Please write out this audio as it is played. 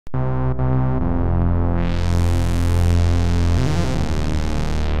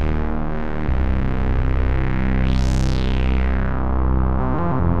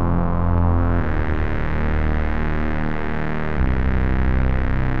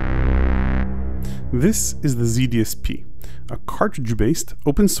This is the Z-DSP, a cartridge-based,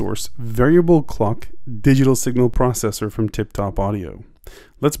 open-source, variable clock digital signal processor from Tiptop Audio.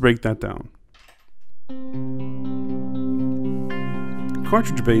 Let's break that down.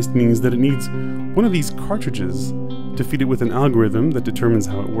 Cartridge-based means that it needs one of these cartridges to feed it with an algorithm that determines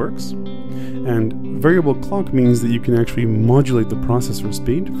how it works. And variable clock means that you can actually modulate the processor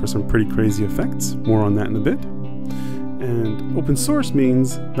speed for some pretty crazy effects. More on that in a bit. And open source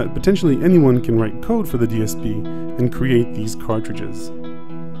means that potentially anyone can write code for the DSP and create these cartridges.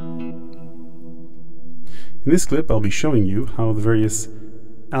 In this clip, I'll be showing you how the various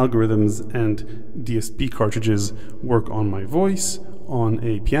algorithms and DSP cartridges work on my voice, on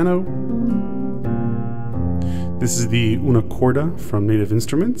a piano. This is the una Corda from Native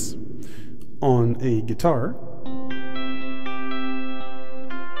Instruments, on a guitar.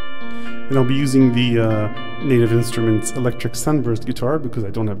 And I'll be using the Native Instruments electric sunburst guitar because I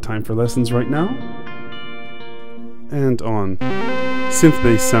don't have time for lessons right now. And on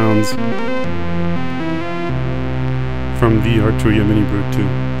synth-based sounds from the Arturia MiniBrute 2.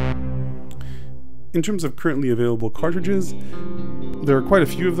 In terms of currently available cartridges, there are quite a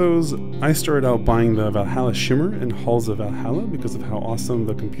few of those. I started out buying the Valhalla Shimmer and Halls of Valhalla because of how awesome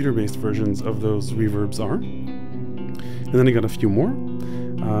the computer-based versions of those reverbs are. And then I got a few more.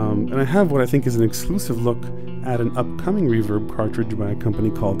 And I have what I think is an exclusive look at an upcoming reverb cartridge by a company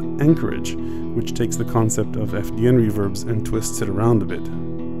called Anckorage, which takes the concept of FDN reverbs and twists it around a bit.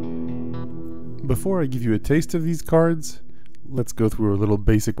 Before I give you a taste of these cards, let's go through a little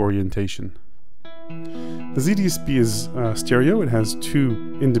basic orientation. The Z-DSP is stereo. It has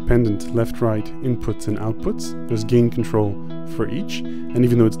two independent left-right inputs and outputs. There's gain control for each, and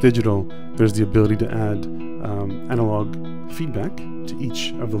even though it's digital, there's the ability to add analog feedback to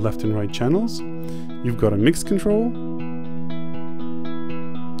each of the left and right channels. You've got a mix control.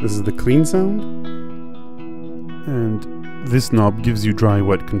 This is the clean sound. And this knob gives you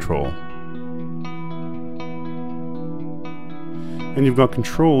dry-wet control. And you've got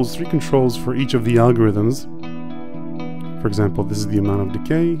controls, three controls for each of the algorithms. For example, this is the amount of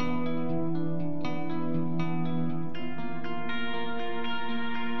decay.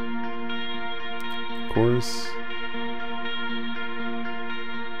 Chorus.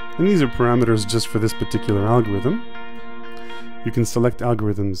 And these are parameters just for this particular algorithm. You can select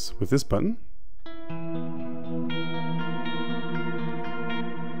algorithms with this button.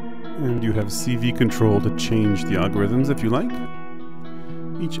 And you have CV control to change the algorithms if you like.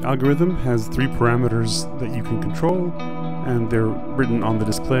 Each algorithm has three parameters that you can control, and they're written on the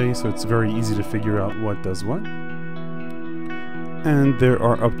display, so it's very easy to figure out what does what. And there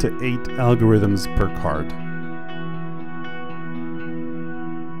are up to 8 algorithms per card.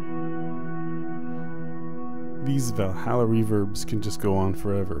 These Valhalla reverbs can just go on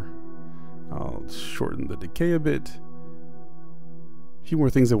forever. I'll shorten the decay a bit. A few more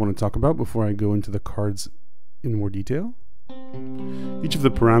things I want to talk about before I go into the cards in more detail. Each of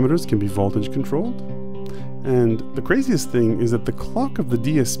the parameters can be voltage controlled. And the craziest thing is that the clock of the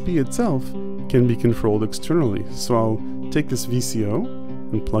DSP itself can be controlled externally. So I'll take this VCO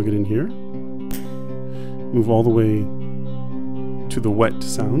and plug it in here. Move all the way to the wet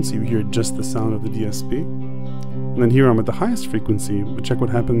sound, so you hear just the sound of the DSP. And then here I'm at the highest frequency, but check what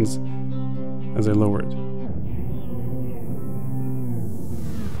happens as I lower it.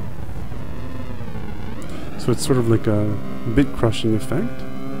 So it's sort of like a bit crushing effect,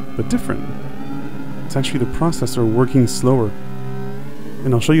 but different. It's actually the processor working slower.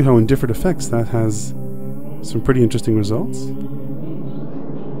 And I'll show you how in different effects that has some pretty interesting results.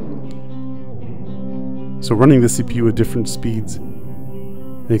 So running the CPU at different speeds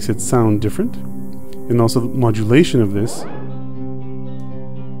makes it sound different. And also the modulation of this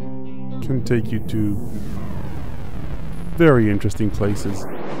can take you to very interesting places.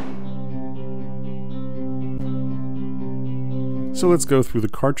 So let's go through the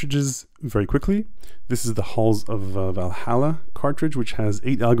cartridges very quickly. This is the Halls of Valhalla cartridge, which has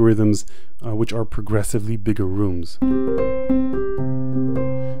 8 algorithms, which are progressively bigger rooms.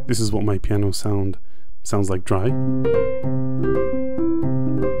 This is what my piano sounds like dry.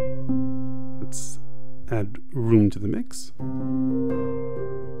 Let's add room to the mix.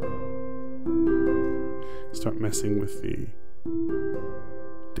 Start messing with the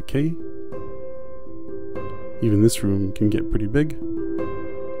decay. Even this room can get pretty big.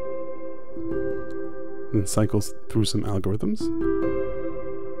 And cycles through some algorithms.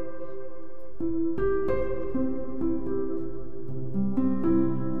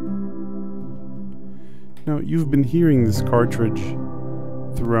 Now, you've been hearing this cartridge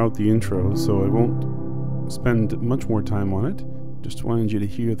throughout the intro, so I won't spend much more time on it. Just wanted you to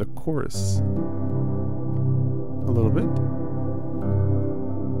hear the chorus. a little bit.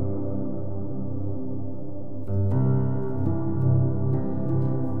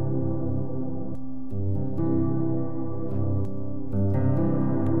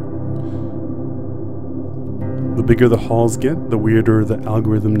 The bigger the halls get, the weirder the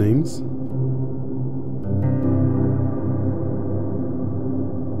algorithm names.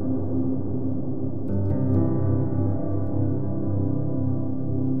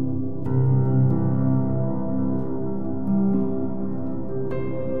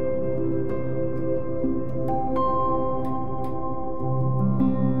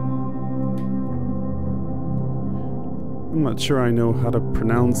 I'm not sure I know how to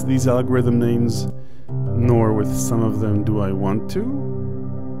pronounce these algorithm names, nor with some of them do I want to.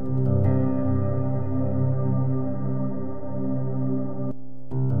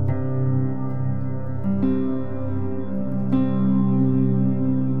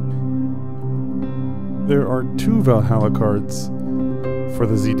 There are two Valhalla cards for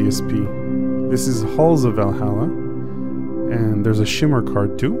the Z-DSP. This is Halls of Valhalla, and there's a Shimmer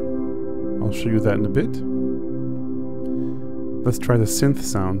card too. I'll show you that in a bit. Let's try the synth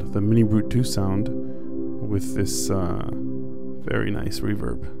sound, the MiniBrute 2 sound, with this very nice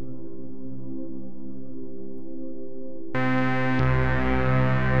reverb.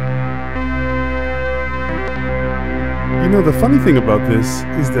 You know, the funny thing about this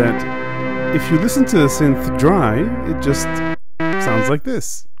is that if you listen to the synth dry, it just sounds like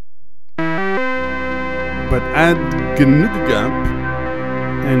this. But add Gnugagap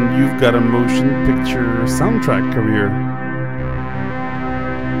and you've got a motion picture soundtrack career.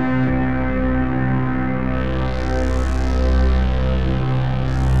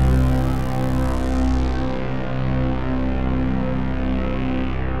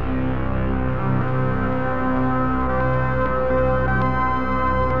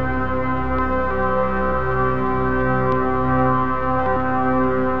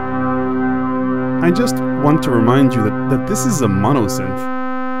 I just want to remind you that this is a monosynth.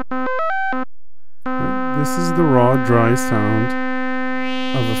 Right? This is the raw, dry sound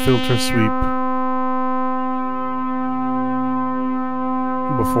of a filter sweep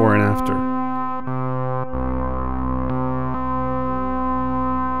before and after.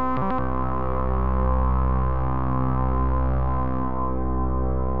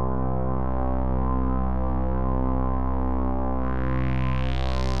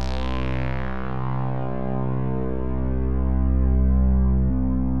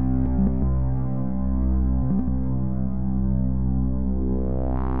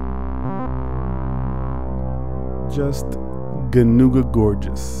 Just Ganuga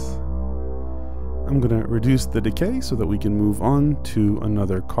gorgeous. I'm gonna reduce the decay so that we can move on to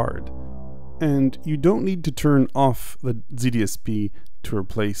another card. And you don't need to turn off the Z-DSP to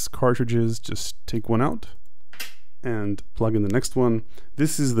replace cartridges. Just take one out and plug in the next one.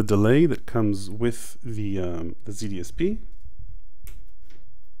 This is the delay that comes with the Z-DSP.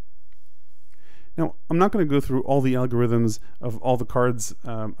 Now, I'm not going to go through all the algorithms of all the cards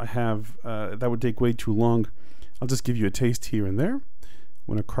I have. That would take way too long. I'll just give you a taste here and there.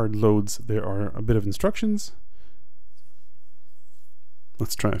 When a card loads, there are a bit of instructions.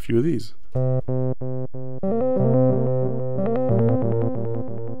 Let's try a few of these.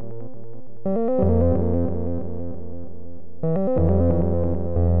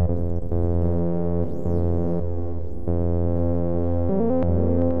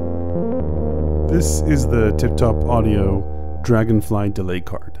 This is the Tiptop Audio Dragonfly Delay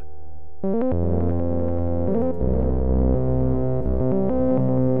card.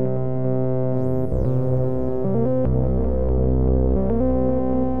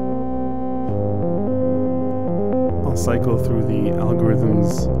 I'll cycle through the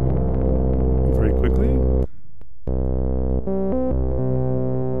algorithms very quickly.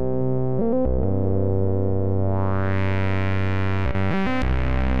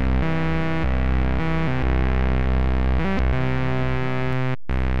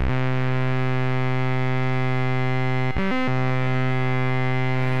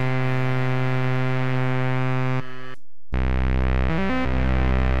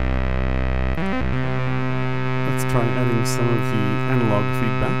 Try adding some of the analog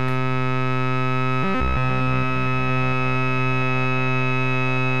feedback.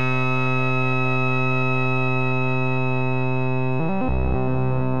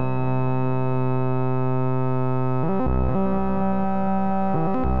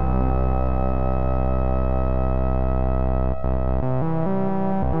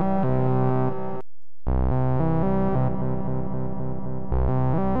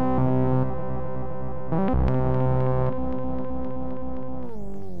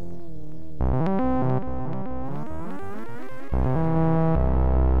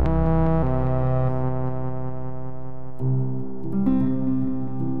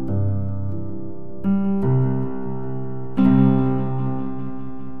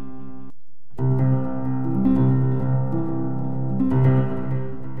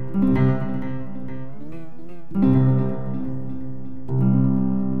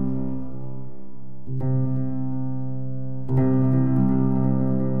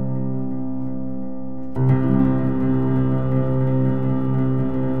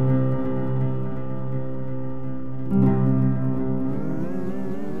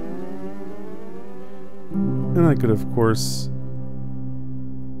 could, of course,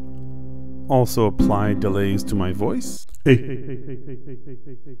 also apply delays to my voice.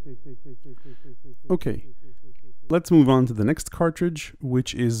 Okay, let's move on to the next cartridge,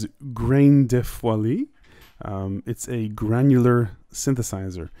 which is Grain de Folie. It's a granular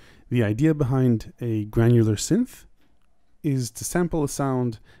synthesizer. The idea behind a granular synth is to sample a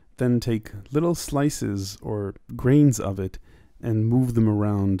sound, then take little slices or grains of it and move them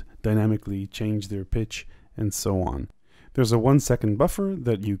around dynamically, change their pitch, and so on. There's a 1-second buffer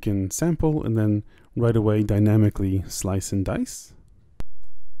that you can sample and then right away dynamically slice and dice.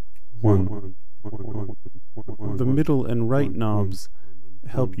 The middle and right knobs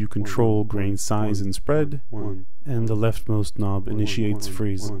help you control grain size and spread, and the leftmost knob initiates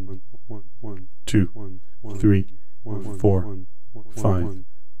freeze. 2, 3, 4, 5,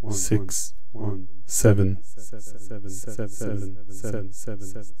 6, 7.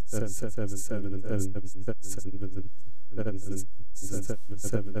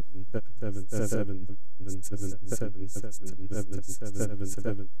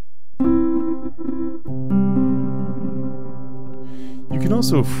 You can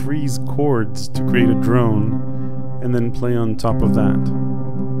also freeze chords to create a drone and then play on top of that.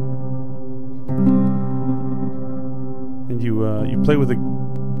 And you play with the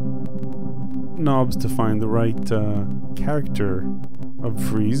knobs to find the right character of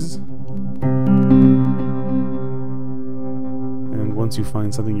freeze. And once you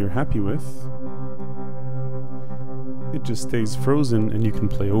find something you're happy with, it just stays frozen and you can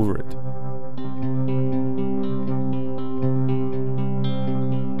play over it.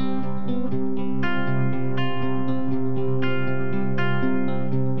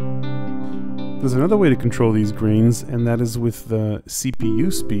 There's another way to control these grains, and that is with the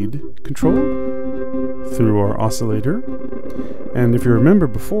CPU speed control through our oscillator. And if you remember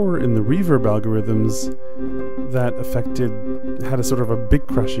before in the reverb algorithms, that had a sort of a bit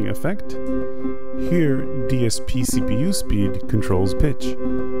crushing effect. Here, DSP CPU speed controls pitch.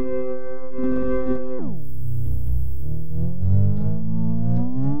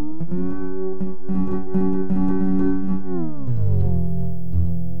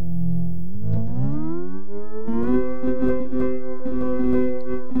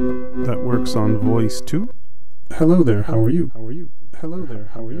 That works on voice too. Hello there, how are you? How are you? Hello there,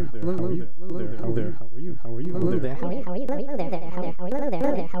 how are you? Hello there, hello there, how are you? How are you? How are you? Hello there, how are you? How are you? Hello there, how are you? How are you? Hello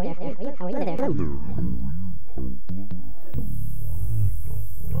there, how are you? How are you? How are you? How are you?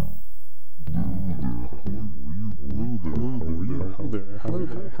 Hello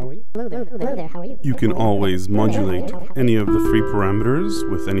there. You can always modulate any of the 3 parameters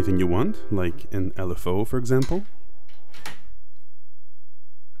with anything you want, like an LFO, for example.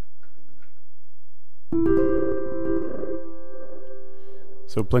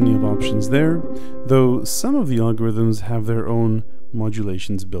 So plenty of options there, though some of the algorithms have their own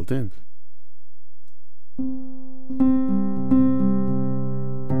modulations built in.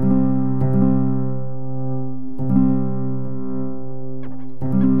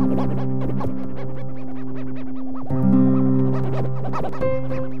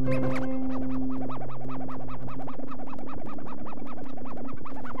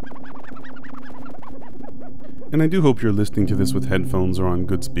 And I do hope you're listening to this with headphones or on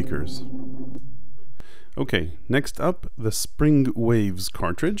good speakers. Okay, next up, the Spring Waves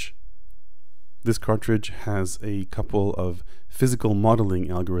cartridge. This cartridge has a couple of physical modeling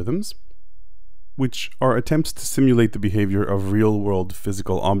algorithms, which are attempts to simulate the behavior of real-world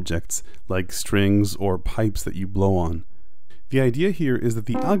physical objects, like strings or pipes that you blow on. The idea here is that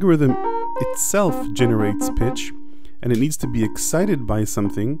the algorithm itself generates pitch, and it needs to be excited by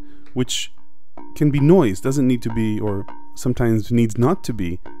something which can be noise, doesn't need to be, or sometimes needs not to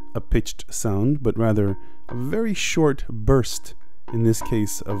be, a pitched sound, but rather a very short burst, in this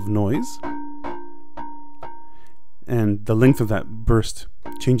case of noise. And the length of that burst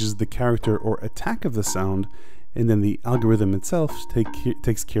changes the character or attack of the sound, and then the algorithm itself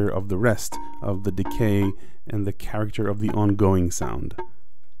takes care of the rest of the decay and the character of the ongoing sound.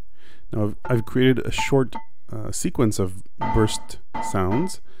 Now I've created a short sequence of burst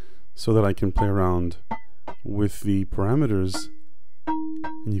sounds so that I can play around with the parameters,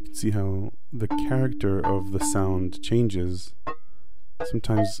 and you can see how the character of the sound changes,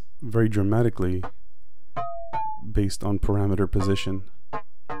 sometimes very dramatically based on parameter position.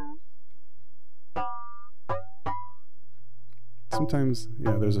 Sometimes,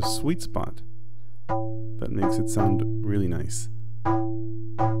 yeah, there's a sweet spot that makes it sound really nice.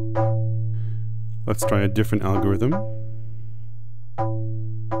 Let's try a different algorithm.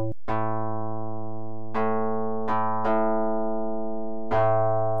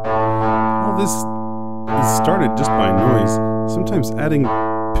 All this is started sometimes adding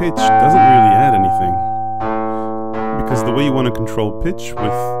pitch doesn't really add anything, because the way you want to control pitch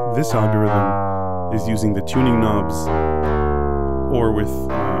with this algorithm is using the tuning knobs or with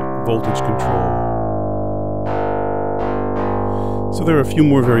voltage control. So there are a few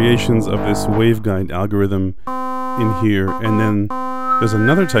more variations of this waveguide algorithm in here, and then there's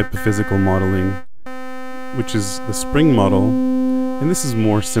another type of physical modeling, which is the spring model, and this is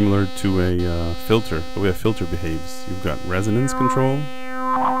more similar to a filter, the way a filter behaves. You've got resonance control,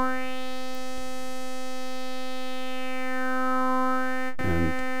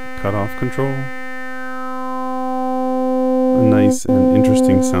 and cutoff control, a nice and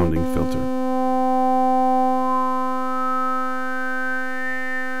interesting sounding filter.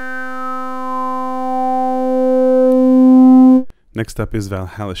 Next up is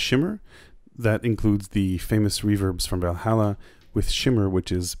Valhalla Shimmer. That includes the famous reverbs from Valhalla, with Shimmer,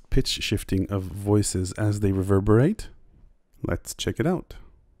 which is pitch shifting of voices as they reverberate. Let's check it out.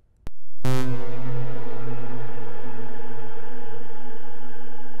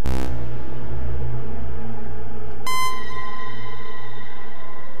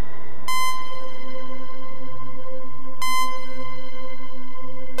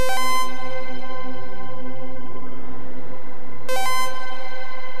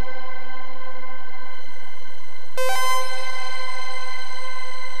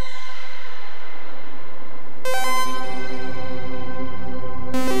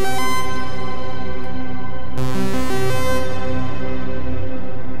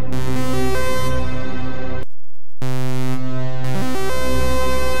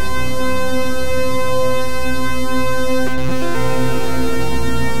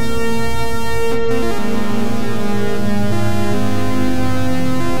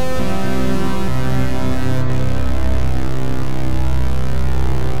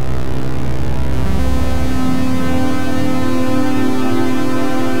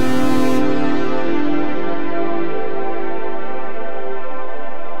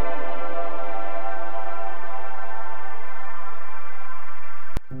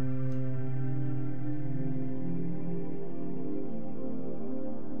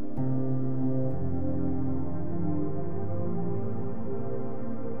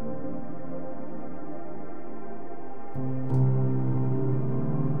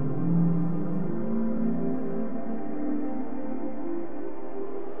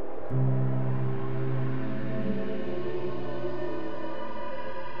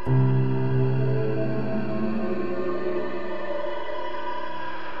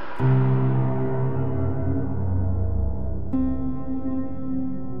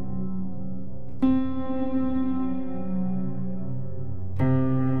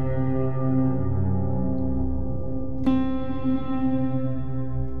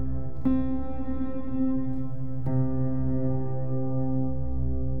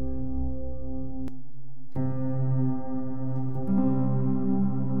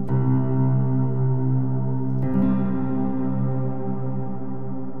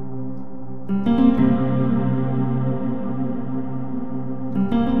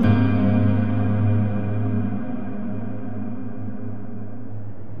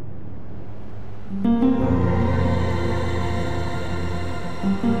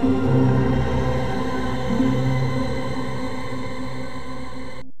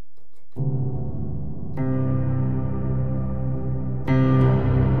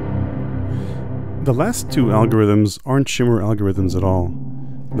 The last two algorithms aren't Shimmer algorithms at all.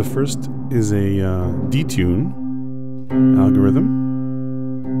 The first is a detune algorithm.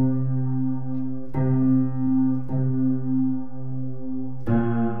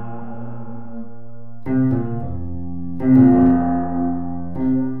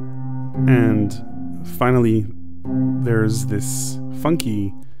 And finally, there's this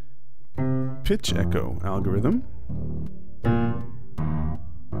funky pitch echo algorithm.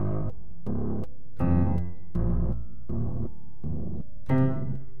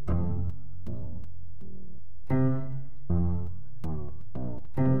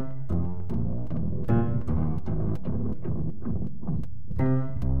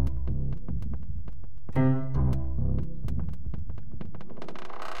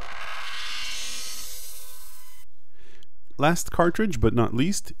 Last cartridge, but not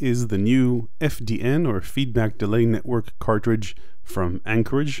least, is the new FDN, or Feedback Delay Network cartridge from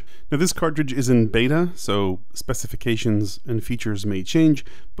anckorage. Now this cartridge is in beta, so specifications and features may change,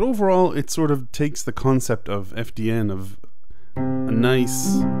 but overall it sort of takes the concept of FDN, of a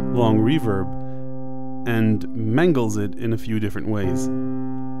nice long reverb, and mangles it in a few different ways.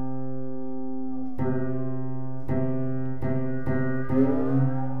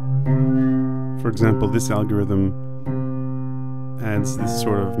 For example, this algorithm adds this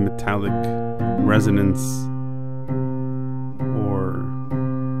sort of metallic resonance or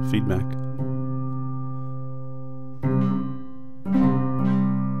feedback.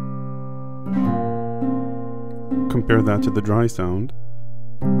 Compare that to the dry sound.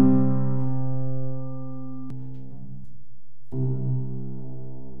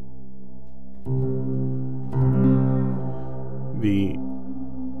 The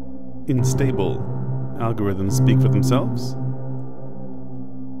unstable algorithms speak for themselves.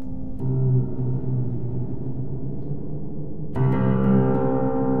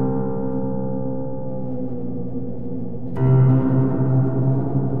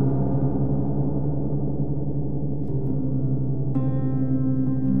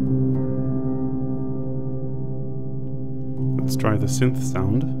 Let's try the synth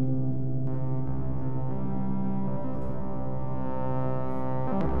sound.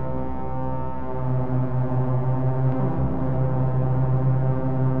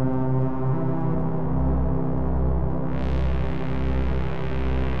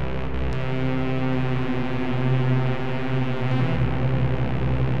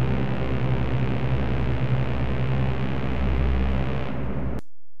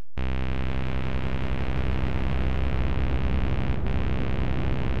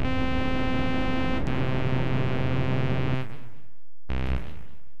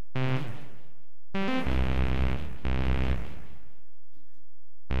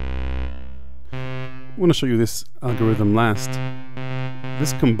 I want to show you this algorithm last.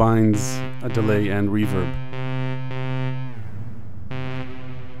 This combines a delay and reverb.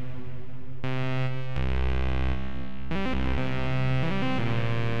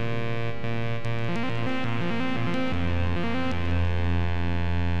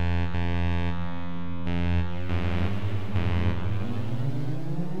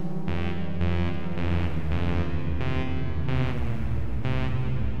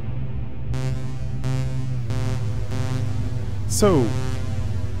 So,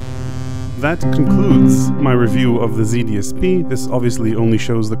 that concludes my review of the Z-DSP. This obviously only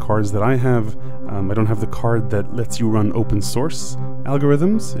shows the cards that I have. I don't have the card that lets you run open source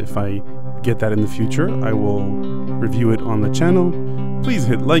algorithms. If I get that in the future, I will review it on the channel. Please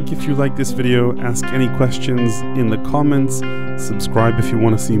hit like if you like this video, ask any questions in the comments, subscribe if you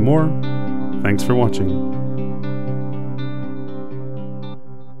want to see more. Thanks for watching.